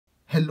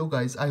Hello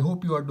guys, I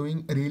hope you are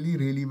doing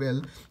really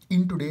well.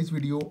 In today's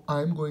video,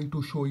 I'm going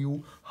to show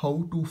you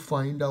how to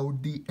find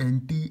out the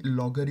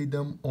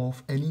anti-logarithm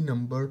of any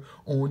number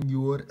on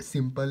your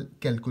simple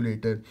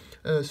calculator.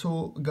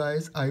 So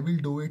guys, I will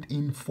do it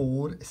in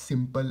 4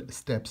 simple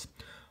steps.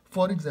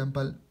 For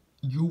example,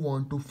 you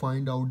want to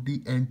find out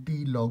the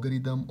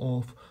anti-logarithm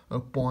of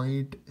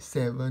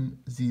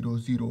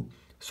 0.700.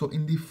 So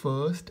in the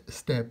first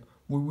step,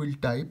 we will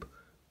type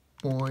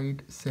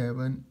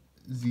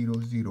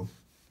 0.700.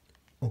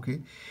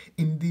 Okay,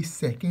 in the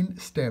second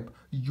step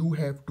you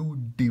have to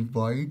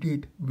divide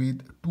it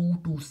with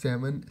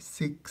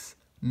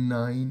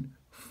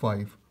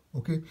 227,695.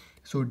 Okay,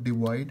 so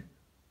divide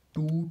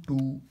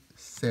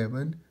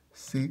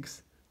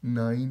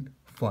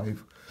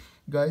 227,695.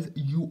 Guys,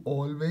 you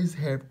always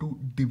have to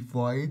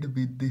divide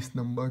with this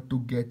number to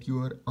get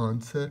your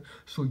answer,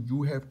 so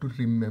you have to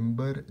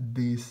remember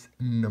this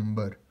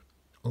number.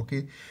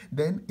 Okay,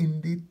 then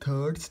in the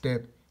third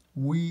step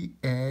we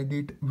add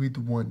it with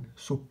 1,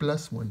 so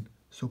plus 1,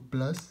 so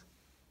plus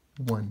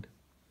 1.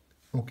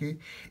 Okay,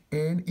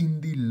 and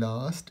in the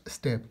last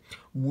step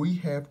we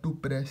have to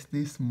press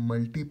this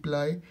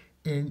multiply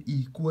and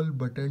equal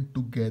button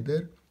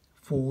together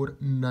for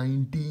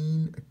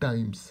 19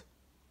 times.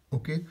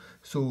 Okay,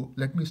 so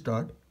let me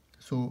start.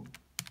 So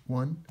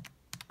 1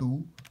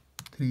 2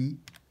 3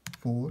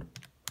 4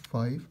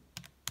 5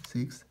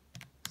 6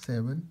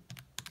 7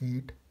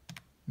 8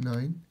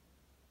 9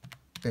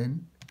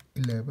 10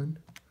 11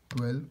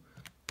 12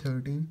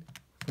 13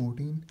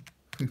 14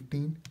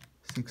 15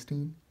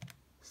 16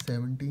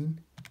 17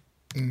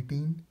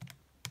 18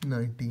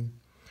 19.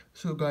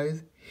 So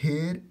guys,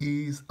 here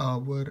is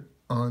our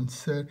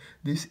answer.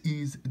 This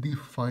is the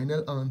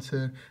final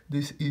answer.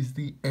 This is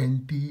the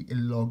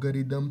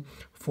anti-logarithm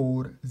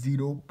for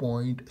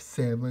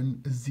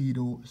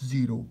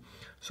 0.700.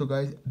 So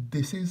guys,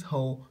 this is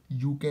how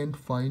you can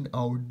find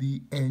out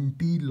the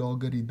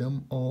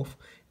anti-logarithm of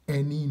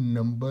any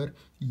number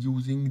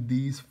using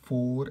these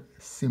 4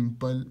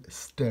 simple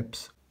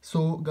steps.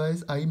 So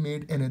guys, I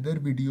made another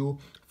video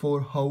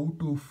for how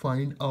to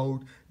find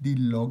out the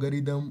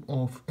logarithm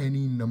of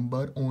any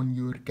number on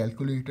your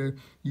calculator.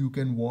 You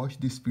can watch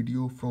this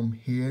video from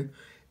here.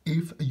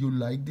 If you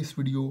like this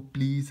video,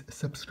 please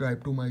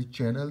subscribe to my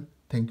channel.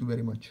 Thank you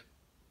very much.